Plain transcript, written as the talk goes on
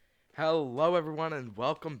Hello, everyone, and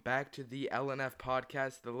welcome back to the LNF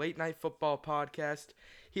podcast, the late night football podcast,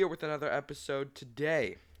 here with another episode.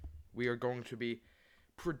 Today, we are going to be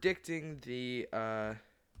predicting the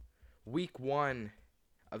week one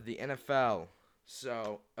of the NFL.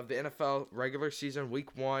 So, of the NFL regular season,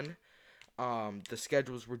 week one. The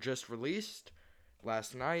schedules were just released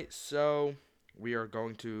last night, so we are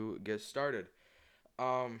going to get started.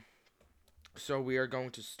 Um, so we are going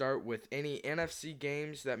to start with any NFC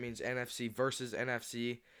games. That means NFC versus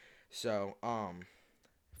NFC. So,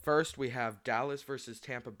 first we have Dallas versus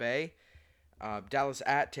Tampa Bay. Dallas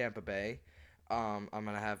at Tampa Bay. I'm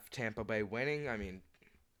gonna have Tampa Bay winning. I mean,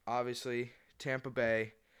 obviously Tampa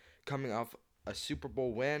Bay coming off a Super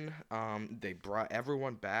Bowl win. They brought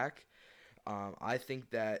everyone back. I think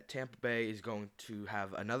that Tampa Bay is going to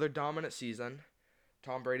have another dominant season.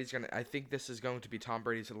 Tom Brady's gonna. I think this is going to be Tom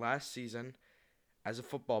Brady's last season as a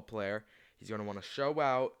football player. He's going to want to show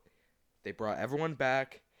out. They brought everyone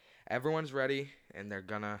back. Everyone's ready, and they're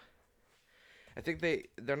gonna. I think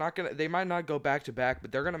they're not gonna. They might not go back to back,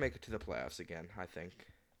 but they're gonna make it to the playoffs again. I think.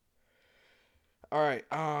 All right.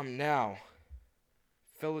 Now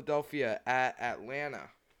Philadelphia at Atlanta.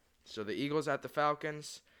 So the Eagles at the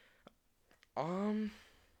Falcons. Um.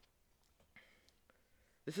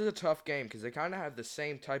 This is a tough game because they kind of have the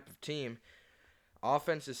same type of team.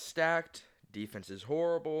 Offense is stacked. Defense is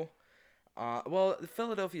horrible. Well,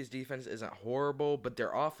 Philadelphia's defense isn't horrible, but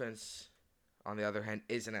their offense, on the other hand,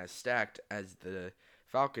 isn't as stacked as the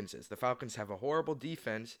Falcons is. The Falcons have a horrible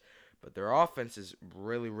defense, but their offense is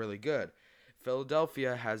really, really good.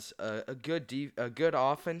 Philadelphia has a good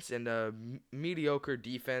offense and a mediocre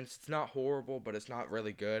defense. It's not horrible, but it's not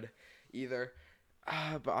really good either.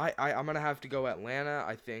 I'm gonna have to go Atlanta.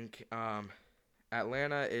 I think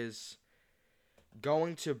Atlanta is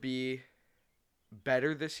going to be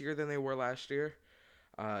better this year than they were last year.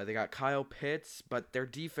 They got Kyle Pitts, but their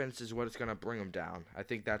defense is what's going to bring them down. I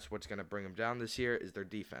think that's what's going to bring them down this year is their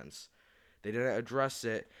defense. They didn't address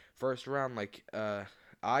it first round like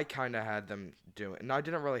I kind of had them doing. And I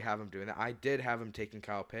didn't really have them doing that. I did have them taking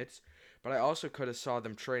Kyle Pitts, but I also could have saw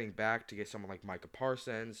them trading back to get someone like Micah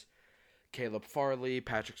Parsons, Caleb Farley,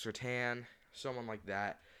 Patrick Surtain, someone like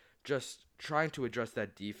that. Just trying to address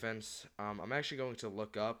that defense. I'm actually going to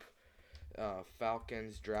look up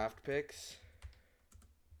Falcons draft picks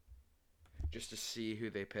just to see who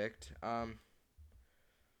they picked.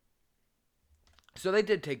 So they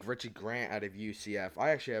did take Richie Grant out of UCF.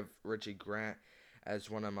 I actually have Richie Grant as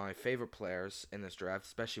one of my favorite players in this draft,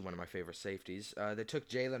 especially one of my favorite safeties. They took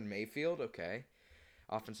Jalen Mayfield, okay,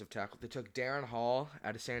 offensive tackle. They took Darren Hall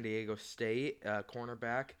out of San Diego State,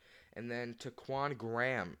 cornerback, and then Taquan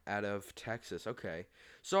Graham out of Texas. Okay,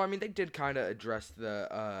 so I mean they did kind of address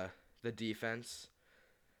the defense.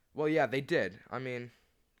 Well, yeah, they did. I mean,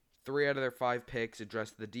 3 out of their 5 picks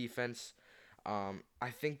addressed the defense. I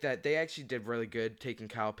think that they actually did really good taking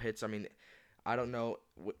Kyle Pitts. I mean, I don't know.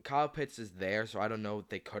 Kyle Pitts is there, so I don't know if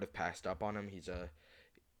they could have passed up on him. He's a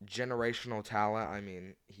generational talent. I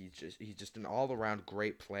mean, he's just an all around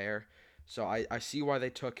great player. So I see why they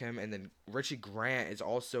took him. And then Richie Grant is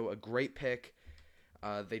also a great pick.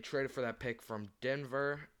 They traded for that pick from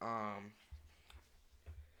Denver.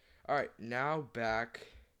 All right, now back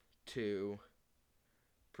to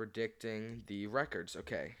predicting the records.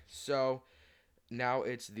 Okay, so now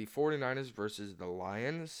it's the 49ers versus the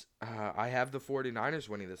Lions. I have the 49ers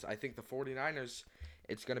winning this. I think the 49ers,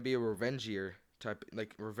 it's going to be a revenge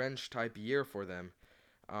type year for them.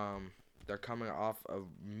 They're coming off a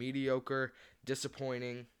mediocre,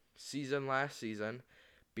 disappointing season last season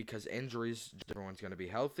because injuries. Everyone's going to be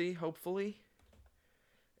healthy, hopefully,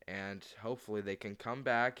 and hopefully they can come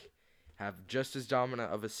back, have just as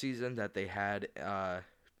dominant of a season that they had in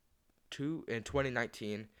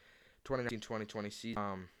 2019-2020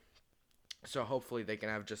 season. So hopefully they can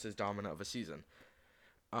have just as dominant of a season.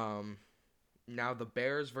 Now the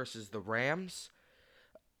Bears versus the Rams.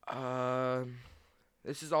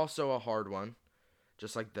 This is also a hard one,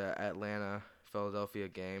 just like the Atlanta Philadelphia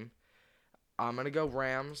game. I'm gonna go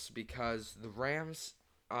Rams because the Rams.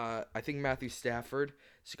 I think Matthew Stafford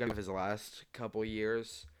is gonna have his last couple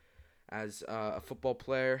years as a football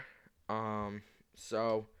player.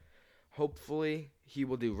 So hopefully he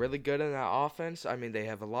will do really good in that offense. I mean, they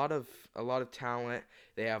have a lot of talent.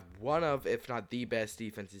 They have one of, if not the best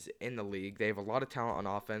defenses in the league. They have a lot of talent on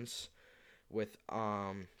offense. With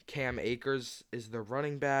Cam Akers is their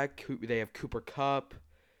running back. They have Cooper Kupp.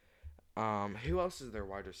 Who else is their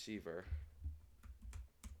wide receiver?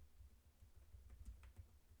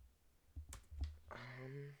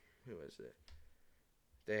 Who is it?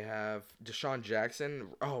 They have Deshaun Jackson.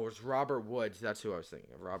 Oh, it's Robert Woods. That's who I was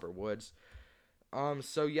thinking of. Robert Woods.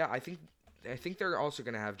 So yeah, I think they're also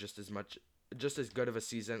gonna have just as good of a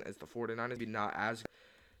season as the 49ers. Maybe not as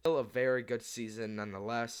still a very good season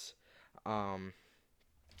nonetheless. Um,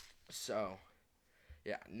 so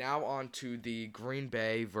yeah, now on to the Green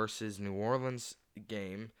Bay versus New Orleans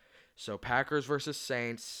game. So Packers versus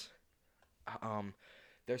Saints. Um,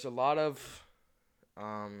 there's a lot of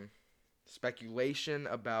speculation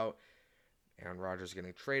about Aaron Rodgers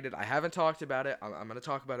getting traded. I haven't talked about it. I'm going to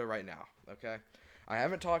talk about it right now. Okay. I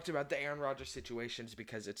haven't talked about the Aaron Rodgers situations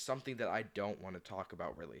because it's something that I don't want to talk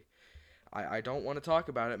about really. I don't want to talk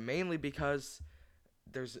about it mainly because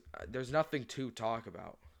there's nothing to talk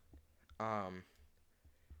about. Um,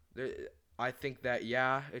 there, I think that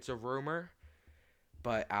yeah, it's a rumor,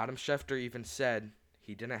 but Adam Schefter even said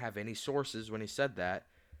he didn't have any sources when he said that.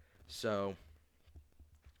 So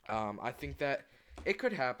I think that it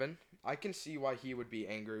could happen. I can see why he would be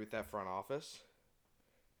angry with that front office.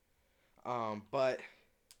 But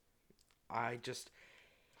I just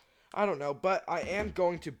I don't know, but I am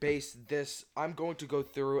going to base this. I'm going to go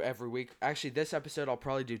through every week. Actually, this episode I'll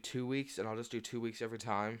probably do 2 weeks, and I'll just do 2 weeks every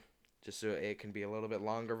time, just so it can be a little bit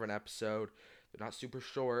longer of an episode. They're not super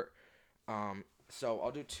short. So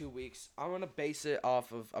I'll do 2 weeks. I'm gonna base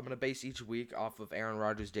each week off of Aaron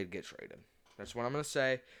Rodgers did get traded. That's what I'm gonna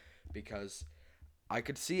say, because I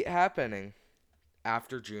could see it happening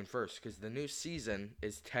after June 1st, because the new season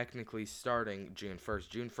is technically starting June 1st.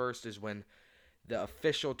 June 1st is when the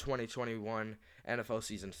official 2021 NFL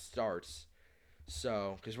season starts.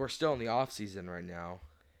 So, because we're still in the off season right now,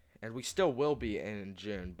 and we still will be in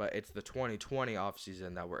June, but it's the 2020 off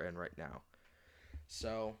season that we're in right now.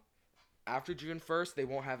 So, after June 1st, they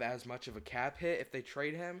won't have as much of a cap hit if they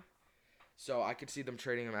trade him. So, I could see them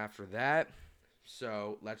trading him after that.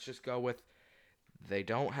 So, let's just go with they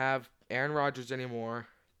don't have Aaron Rodgers anymore.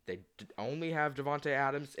 They only have Devontae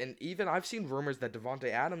Adams, and even I've seen rumors that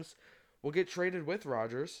Devontae Adams will get traded with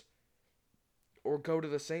Rodgers or go to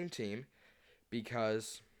the same team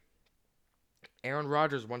because Aaron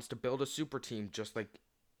Rodgers wants to build a super team just like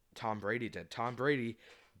Tom Brady did. Tom Brady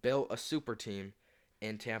built a super team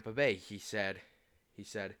in Tampa Bay. He said,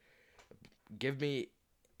 "Give me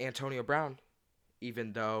Antonio Brown,"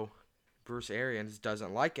 even though Bruce Arians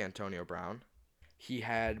doesn't like Antonio Brown. He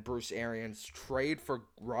had Bruce Arians trade for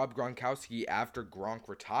Rob Gronkowski after Gronk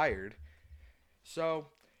retired. So,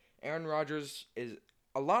 Aaron Rodgers is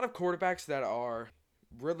a lot of quarterbacks that are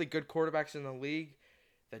really good quarterbacks in the league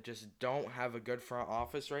that just don't have a good front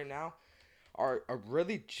office right now are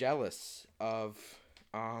really jealous of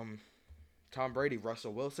um, Tom Brady.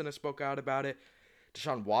 Russell Wilson has spoke out about it.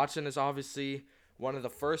 Deshaun Watson is obviously one of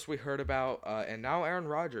the first we heard about, and now Aaron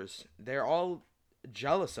Rodgers. They're all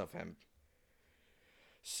jealous of him.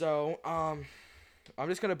 So, I'm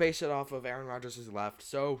just gonna base it off of Aaron Rodgers is left.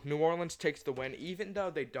 So New Orleans takes the win, even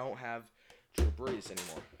though they don't have Drew Brees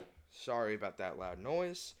anymore. Sorry about that loud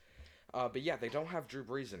noise. But yeah, they don't have Drew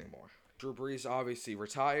Brees anymore. Drew Brees obviously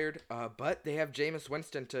retired, but they have Jameis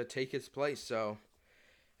Winston to take his place. So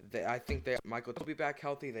I think Michael will be back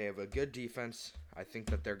healthy. They have a good defense. I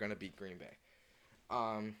think that they're gonna beat Green Bay.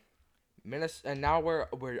 And now we're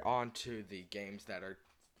on to the games that are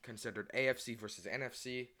considered AFC versus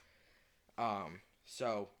NFC.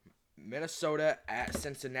 So Minnesota at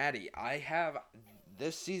Cincinnati.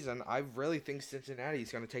 This season, I really think Cincinnati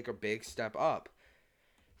is going to take a big step up.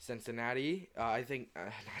 Cincinnati, I think, not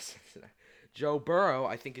Cincinnati. Joe Burrow,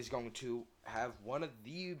 I think, is going to have one of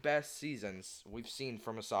the best seasons we've seen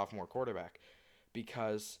from a sophomore quarterback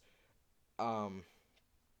because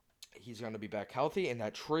he's going to be back healthy, and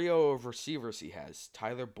that trio of receivers he has,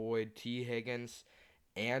 Tyler Boyd, T. Higgins,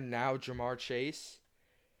 and now Jamar Chase.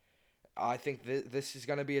 I think this is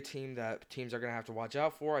going to be a team that teams are going to have to watch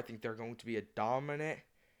out for. I think they're going to be a dominant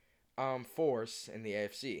force in the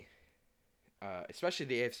AFC, especially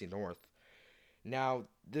the AFC North. Now,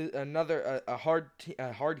 another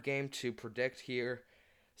hard game to predict here: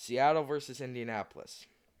 Seattle versus Indianapolis.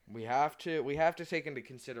 We have to take into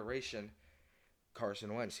consideration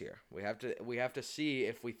Carson Wentz here. We have to see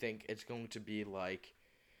if we think it's going to be like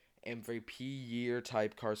MVP year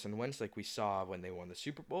type Carson Wentz like we saw when they won the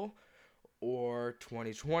Super Bowl, or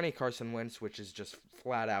 2020 Carson Wentz, which is just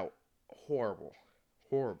flat out horrible.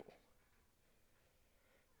 Horrible.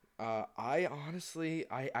 I honestly,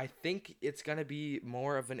 I think it's going to be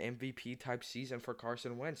more of an MVP type season for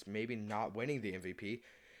Carson Wentz. Maybe not winning the MVP,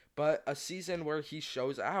 but a season where he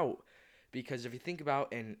shows out. Because if you think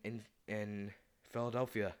about in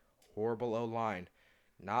Philadelphia, horrible O line,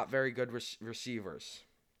 not very good receivers.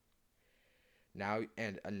 Now,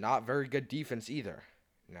 and a not very good defense either.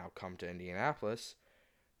 now come to Indianapolis.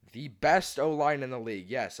 The best O-line in the league.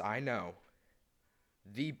 Yes, I know.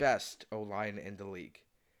 The best O-line in the league.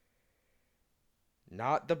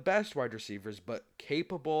 Not the best wide receivers, but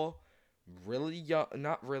capable, really young.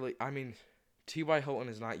 Not really. I mean, T.Y. Hilton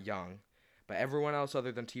is not young, but everyone else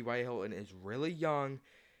other than T.Y. Hilton is really young,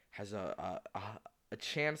 has a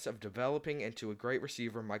chance of developing into a great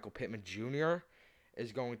receiver. Michael Pittman Jr.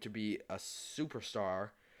 is going to be a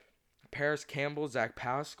superstar. Paris Campbell, Zach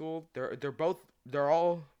Pascal, they're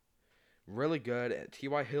all really good.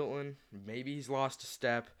 T.Y. Hilton, maybe he's lost a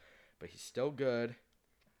step, but he's still good.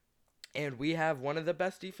 And we have one of the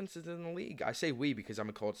best defenses in the league. I say we because I'm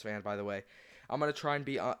a Colts fan, by the way. I'm going to try and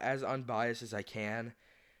be as unbiased as I can.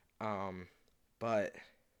 But,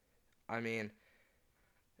 I mean,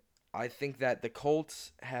 I think that the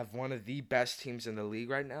Colts have one of the best teams in the league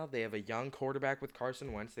right now. They have a young quarterback with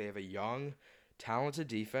Carson Wentz. They have a young, talented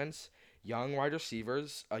defense, young wide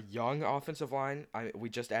receivers, a young offensive line. We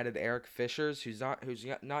just added Eric Fishers, who's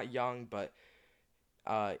not young, but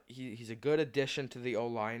he's a good addition to the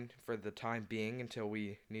O-line for the time being until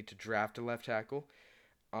we need to draft a left tackle.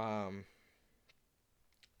 A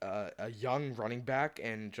young running back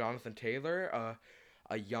and Jonathan Taylor,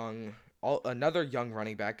 another young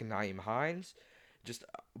running back in Nyheim Hines. Just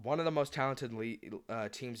one of the most talented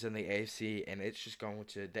teams in the AFC, and it's just going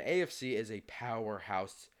to the AFC is a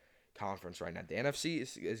powerhouse conference right now. The NFC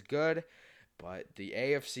is good, but the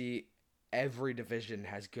AFC, every division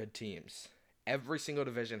has good teams. Every single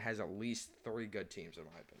division has at least 3 good teams, in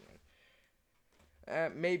my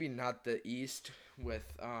opinion. Maybe not the East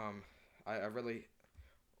with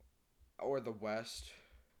or the West.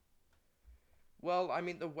 Well, I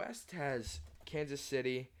mean the West has Kansas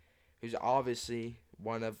City, who's obviously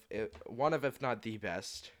one of if not the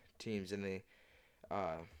best teams in the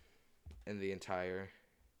entire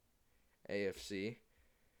AFC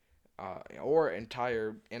or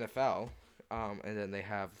entire NFL. And then they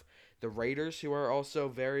have the Raiders, who are also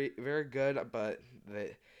very, very good, but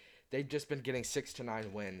they've just been getting 6 to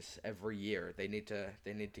 9 wins every year. They need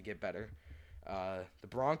to get better. The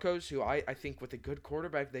Broncos, who I think with a good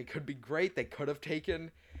quarterback, they could be great. They could have taken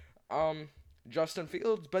Justin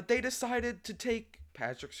Fields, but they decided to take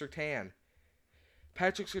Patrick Surtain.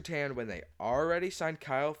 Patrick Surtain, when they already signed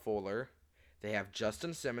Kyle Fuller, they have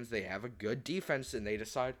Justin Simmons, they have a good defense, and they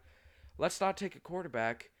decide, let's not take a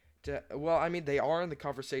quarterback. They are in the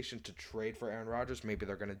conversation to trade for Aaron Rodgers. Maybe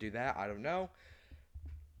they're going to do that. I don't know.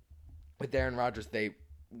 With Aaron Rodgers, they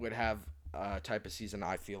would have a type of season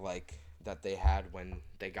I feel like that they had when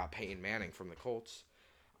they got Peyton Manning from the Colts.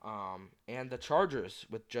 And the Chargers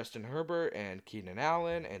with Justin Herbert and Keenan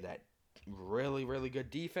Allen and that really, really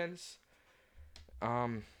good defense.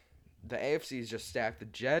 The AFC is just stacked. The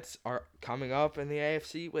Jets are coming up in the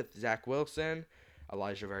AFC with Zach Wilson,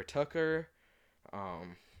 Elijah Vera Tucker.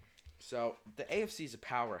 So the AFC is a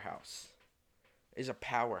powerhouse.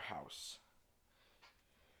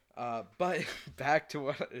 But back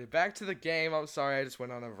to the game. I'm sorry, I just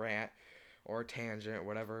went on a rant or a tangent,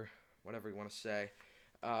 whatever you want to say.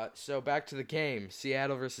 So back to the game.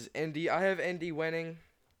 Seattle versus Indy. I have Indy winning.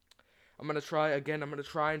 I'm gonna try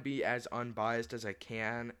and be as unbiased as I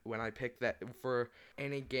can when I pick that for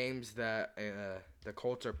any games that the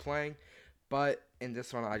Colts are playing. But in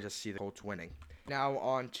this one, I just see the Colts winning. Now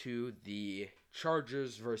on to the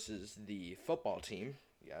Chargers versus the football team.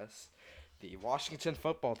 Yes, the Washington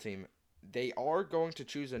football team. They are going to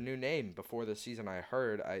choose a new name before the season, I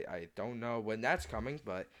heard. I don't know when that's coming,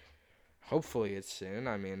 but hopefully it's soon.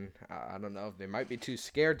 I mean, I don't know. They might be too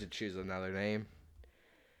scared to choose another name.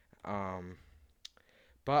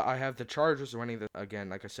 But I have the Chargers winning again.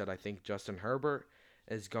 Like I said, I think Justin Herbert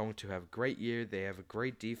is going to have a great year. They have a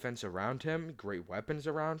great defense around him, great weapons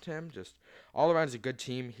around him. Just all around is a good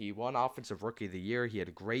team. He won Offensive Rookie of the Year. He had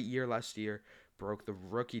a great year last year, broke the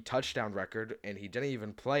rookie touchdown record, and he didn't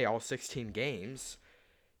even play all 16 games.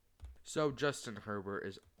 So Justin Herbert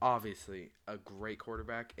is obviously a great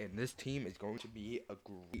quarterback, and this team is going to be a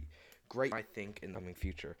great, I think, in the coming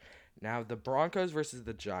future. Now, the Broncos versus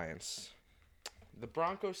the Giants. The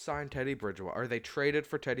Broncos signed Teddy Bridgewater, or they traded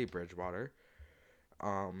for Teddy Bridgewater.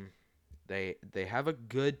 They have a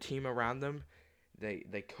good team around them.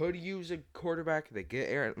 They could use a quarterback. They get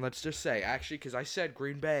Aaron. Let's just say, actually, because I said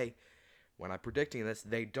Green Bay when I'm predicting this,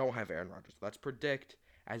 they don't have Aaron Rodgers. Let's predict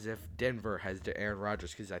as if Denver has Aaron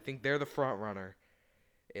Rodgers, because I think they're the front runner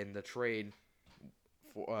in the trade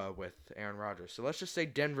with Aaron Rodgers. So let's just say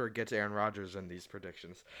Denver gets Aaron Rodgers in these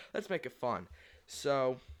predictions. Let's make it fun.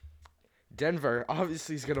 So Denver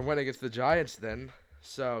obviously is going to win against the Giants then.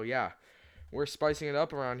 So yeah, we're spicing it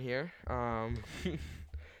up around here.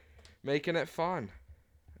 Making it fun.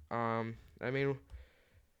 I mean,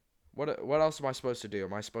 what else am I supposed to do?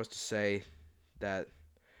 Am I supposed to say that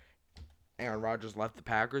Aaron Rodgers left the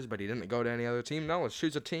Packers, but he didn't go to any other team? No, let's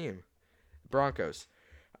choose a team. Broncos.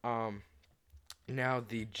 Um, Now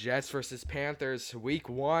the Jets versus Panthers, week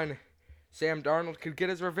 1. Sam Darnold could get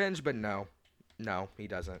his revenge, but no, he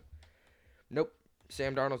doesn't. Nope.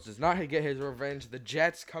 Sam Darnold does not get his revenge. The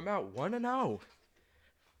Jets come out 1-0.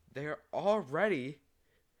 They're already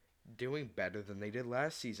doing better than they did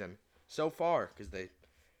last season so far, because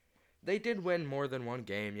they did win more than one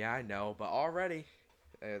game. Yeah, I know, but already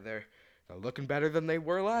they're looking better than they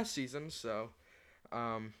were last season. So,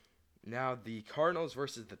 now the Cardinals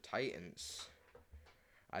versus the Titans.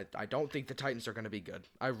 I don't think the Titans are going to be good.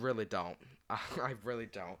 I really don't. I really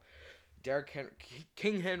don't.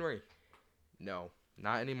 King Henry. No,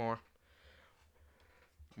 not anymore.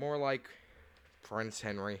 More like Prince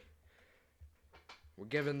Henry. We're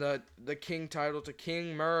giving the king title to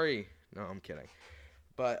King Murray. No, I'm kidding.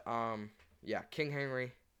 But yeah, King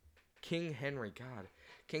Henry, God.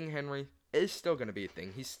 King Henry is still going to be a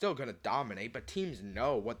thing. He's still going to dominate, but teams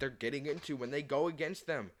know what they're getting into when they go against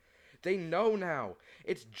them. They know now.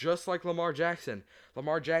 It's just like Lamar Jackson.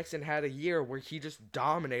 Lamar Jackson had a year where he just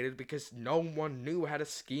dominated because no one knew how to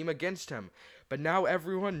scheme against him. But now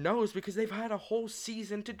everyone knows because they've had a whole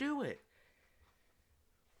season to do it.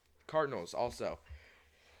 Cardinals also.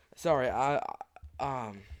 Sorry,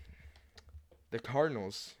 the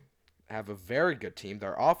Cardinals have a very good team.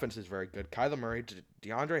 Their offense is very good. Kyler Murray,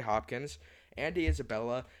 DeAndre Hopkins, Andy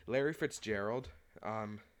Isabella, Larry Fitzgerald,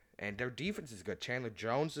 and their defense is good. Chandler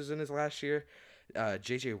Jones is in his last year.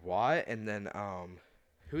 J.J. Watt, and then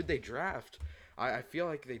who'd they draft? I feel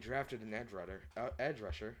like they drafted an edge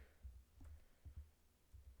rusher.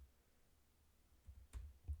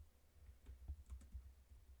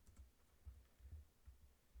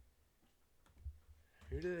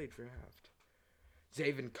 Who did they draft?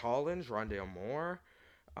 Zaven Collins, Rondale Moore,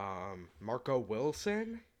 Marco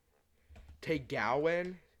Wilson, Tay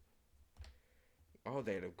Gowan. Oh,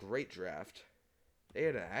 they had a great draft. They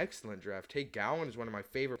had an excellent draft. Tay Gowan is one of my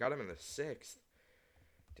favorites. Got him in the 6th.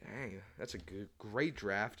 Dang, that's a great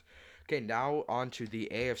draft. Okay, now on to the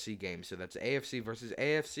AFC game. So that's AFC versus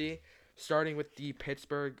AFC, starting with the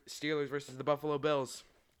Pittsburgh Steelers versus the Buffalo Bills.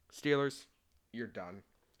 Steelers, you're done.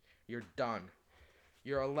 You're done.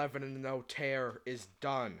 Your 11-0 tear is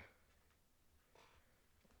done.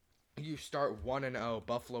 You start 1-0.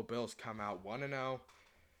 Buffalo Bills come out 1-0.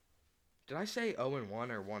 Did I say 0-1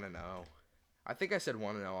 or 1-0? I think I said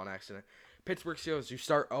 1-0 on accident. Pittsburgh Steelers, you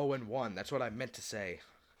start 0-1. That's what I meant to say.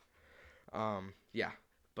 Yeah.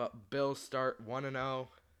 But Bills start 1-0.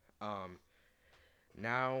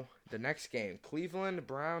 Now, the next game. Cleveland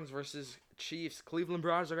Browns versus Chiefs. Cleveland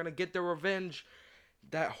Browns are going to get their revenge.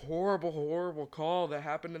 That horrible, horrible call that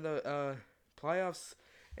happened in the playoffs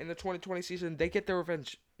in the 2020 season. They get their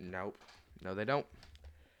revenge. Nope. No, they don't.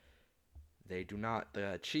 They do not.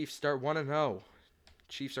 The Chiefs start 1-0.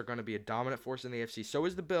 Chiefs are going to be a dominant force in the AFC. So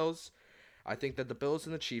is the Bills. I think that the Bills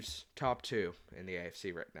and the Chiefs, top 2 in the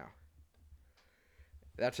AFC right now.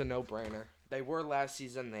 That's a no-brainer. They were last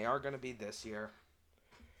season. They are going to be this year.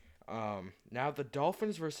 Now the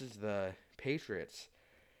Dolphins versus the Patriots.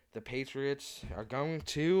 The Patriots are going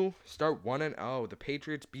to start 1-0. The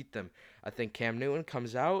Patriots beat them. I think Cam Newton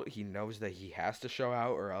comes out. He knows that he has to show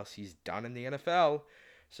out or else he's done in the NFL.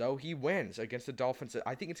 So he wins against the Dolphins.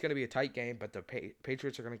 I think it's going to be a tight game, but the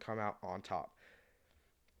Patriots are going to come out on top.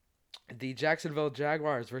 The Jacksonville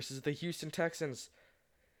Jaguars versus the Houston Texans.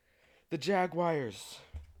 The Jaguars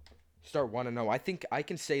start 1-0. I think I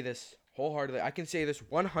can say this wholeheartedly. I can say this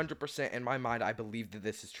 100% in my mind. I believe that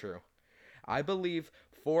this is true. I believe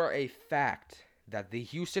for a fact that the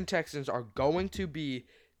Houston Texans are going to be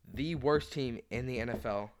the worst team in the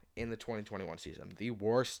NFL in the 2021 season. The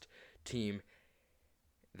worst team.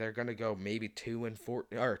 They're going to go maybe 2-4 or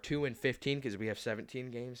 2-15 because we have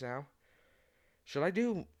 17 games now. Should I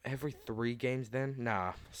do every 3 games then?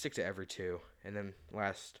 Nah, stick to every 2. And then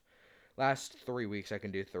last 3 weeks I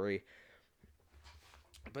can do 3.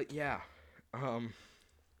 But yeah,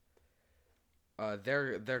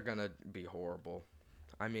 they're gonna be horrible.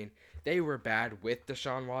 I mean, they were bad with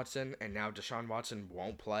Deshaun Watson, and now Deshaun Watson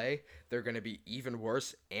won't play. They're gonna be even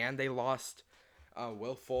worse, and they lost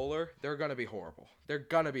Will Fuller. They're gonna be horrible. They're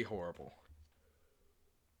gonna be horrible.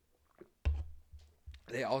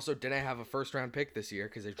 They also didn't have a first-round pick this year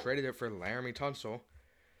because they traded it for Laramie Tunsil.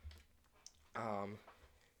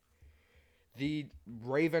 The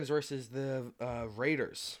Ravens versus the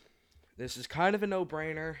Raiders. This is kind of a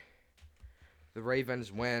no-brainer. The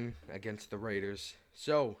Ravens win against the Raiders.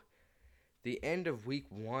 So, the end of week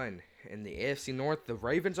 1 in the AFC North. The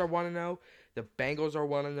Ravens are 1-0, the Bengals are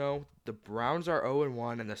 1-0, the Browns are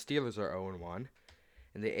 0-1, and the Steelers are 0-1.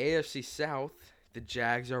 In the AFC South, the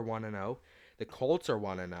Jags are 1-0, the Colts are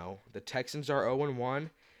 1-0, the Texans are 0-1,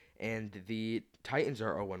 and the Titans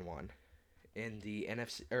are 0-1. In the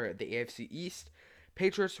the AFC East,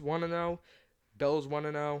 Patriots 1-0, Bills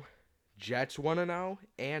 1-0, Jets 1-0,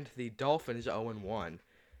 and the Dolphins 0-1.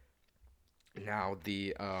 Now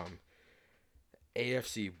the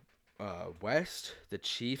AFC West, the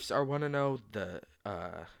Chiefs are 1-0, the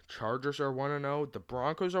Chargers are 1-0, the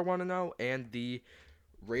Broncos are 1-0, and the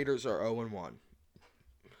Raiders are 0-1.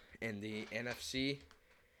 In the NFC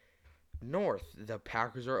North, the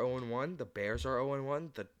Packers are 0-1, the Bears are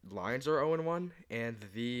 0-1, the Lions are 0-1, and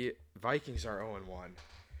the Vikings are 0-1.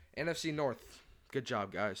 NFC North, good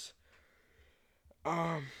job, guys.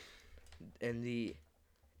 In the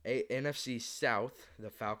NFC South,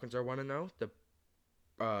 the Falcons are 1-0, the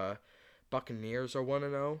Buccaneers are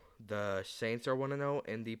 1-0, the Saints are 1-0,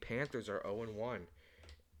 and the Panthers are 0-1.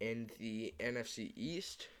 In the NFC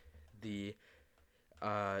East, the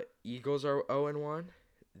Eagles are 0-1,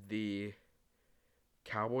 the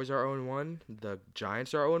Cowboys are 0-1, the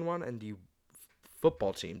Giants are 0-1, and the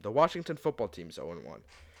football team, the Washington football team, is 0-1.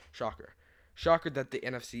 Shocker. Shocker that the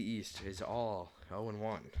NFC East is all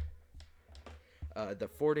 0-1. The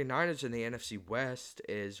 49ers in the NFC West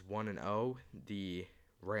is 1-0. The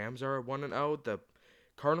Rams are 1-0. The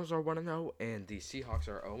Cardinals are 1-0, and the Seahawks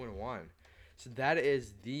are 0-1. So that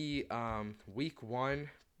is the week 1.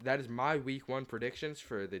 That is my week 1 predictions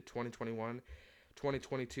for the 2021-2022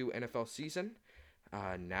 NFL season.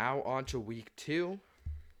 Now on to week 2.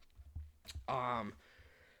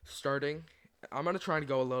 Starting, I'm gonna try to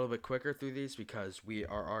go a little bit quicker through these because we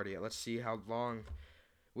are already let's see how long.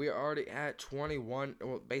 We are already at 21,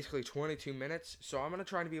 well, basically 22 minutes. So I'm gonna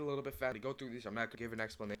try to be a little bit fast to go through these. I'm not gonna give an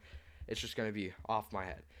explanation. It's just gonna be off my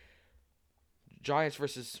head. Giants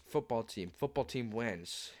versus football team. Football team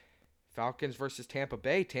wins. Falcons versus Tampa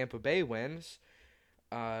Bay. Tampa Bay wins.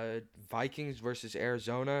 Vikings versus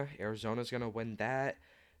Arizona. Arizona's going to win that.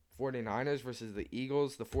 49ers versus the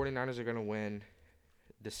Eagles. The 49ers are going to win.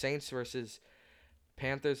 The Saints versus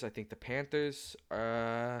Panthers. I think the Panthers.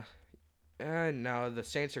 No, the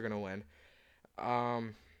Saints are going to win.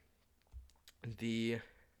 The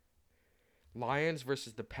Lions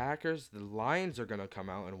versus the Packers. The Lions are going to come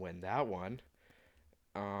out and win that one.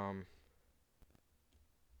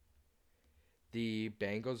 The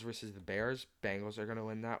Bengals versus the Bears. Bengals are going to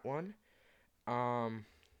win that one.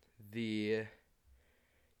 The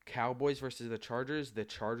Cowboys versus the Chargers. The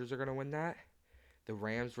Chargers are going to win that. The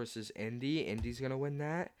Rams versus Indy. Indy's going to win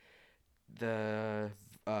that. The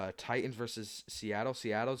Titans versus Seattle.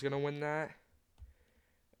 Seattle's going to win that.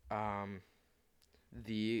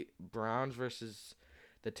 The Browns versus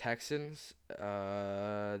the Texans.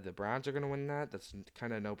 The Browns are going to win that. That's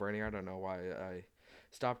kind of no-brainer. I don't know why I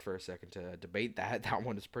stopped for a second to debate that. That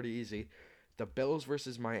one is pretty easy. The Bills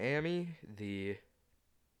versus Miami. The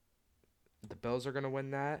Bills are going to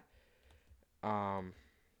win that.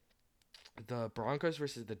 The Broncos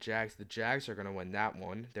versus the Jags. The Jags are going to win that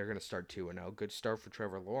one. They're going to start 2-0. Good start for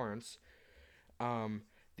Trevor Lawrence.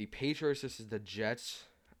 The Patriots versus the Jets.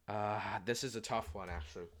 This is a tough one,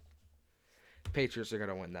 actually. The Patriots are going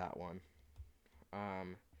to win that one.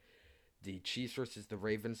 The Chiefs versus the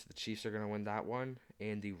Ravens. The Chiefs are going to win that one.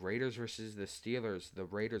 And the Raiders versus the Steelers. The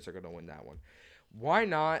Raiders are going to win that one. Why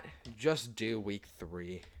not just do week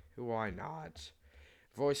 3? Why not?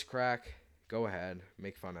 Voice crack. Go ahead.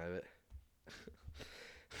 Make fun of it.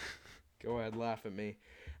 Go ahead. Laugh at me.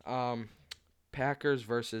 Packers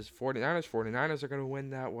versus 49ers. 49ers are going to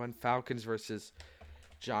win that one. Falcons versus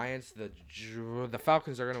Giants. The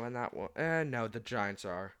Falcons are going to win that one. No, the Giants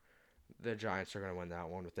are. The Giants are going to win that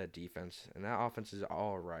one with that defense. And that offense is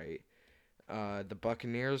all right. The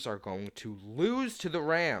Buccaneers are going to lose to the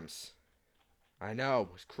Rams. I know.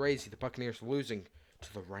 It's crazy. The Buccaneers losing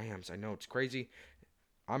to the Rams. I know. It's crazy.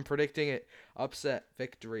 I'm predicting it. Upset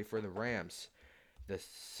victory for the Rams. The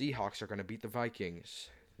Seahawks are going to beat the Vikings.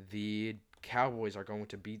 The Cowboys are going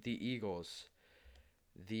to beat the Eagles.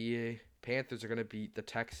 The Panthers are going to beat the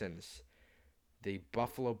Texans. The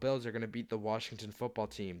Buffalo Bills are going to beat the Washington football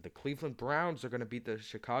team. The Cleveland Browns are going to beat the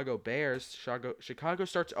Chicago Bears. Chicago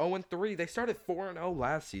starts 0-3. They started 4-0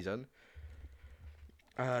 last season.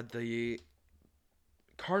 The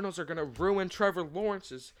Cardinals are going to ruin Trevor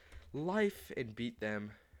Lawrence's life and beat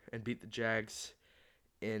them and beat the Jags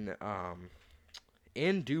in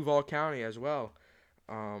Duval County as well.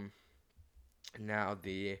 Now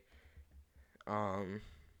the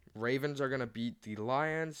Ravens are going to beat the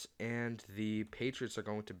Lions, and the Patriots are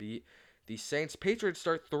going to beat The Saints Patriots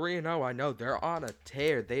start 3-0. I know they're on a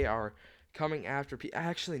tear. They are coming after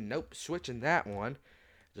actually nope, switching that one.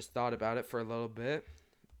 Just thought about it for a little bit.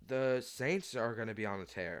 The Saints are going to be on a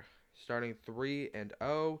tear. Starting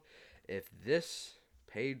 3-0. If this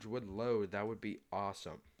page would load, that would be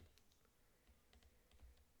awesome.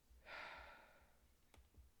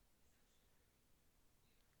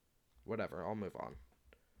 Whatever, I'll move on.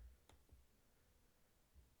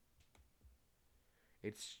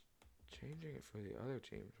 It's changing it for the other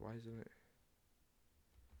teams. Why isn't it?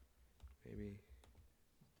 Maybe.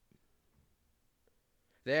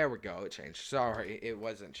 There we go. It changed. Sorry, it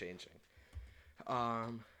wasn't changing. I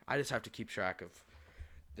just have to keep track of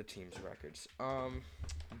the team's records.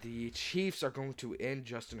 The Chiefs are going to end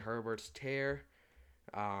Justin Herbert's tear,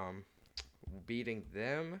 beating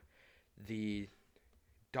them. The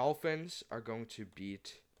Dolphins are going to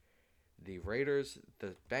beat the Raiders.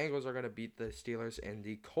 The Bengals are going to beat the Steelers, and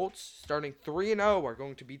the Colts, starting 3-0, are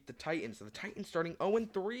going to beat the Titans. So the Titans starting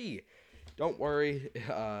 0-3. Don't worry,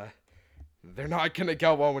 they're not going to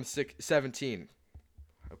go 0-17.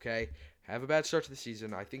 Okay, have a bad start to the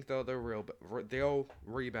season. I think they'll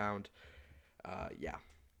rebound. Yeah.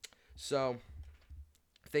 So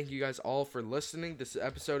thank you guys all for listening. This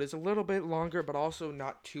episode is a little bit longer, but also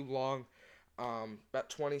not too long. About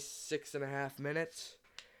 26.5 minutes.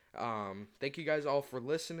 Thank you guys all for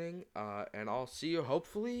listening, and I'll see you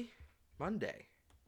hopefully Monday.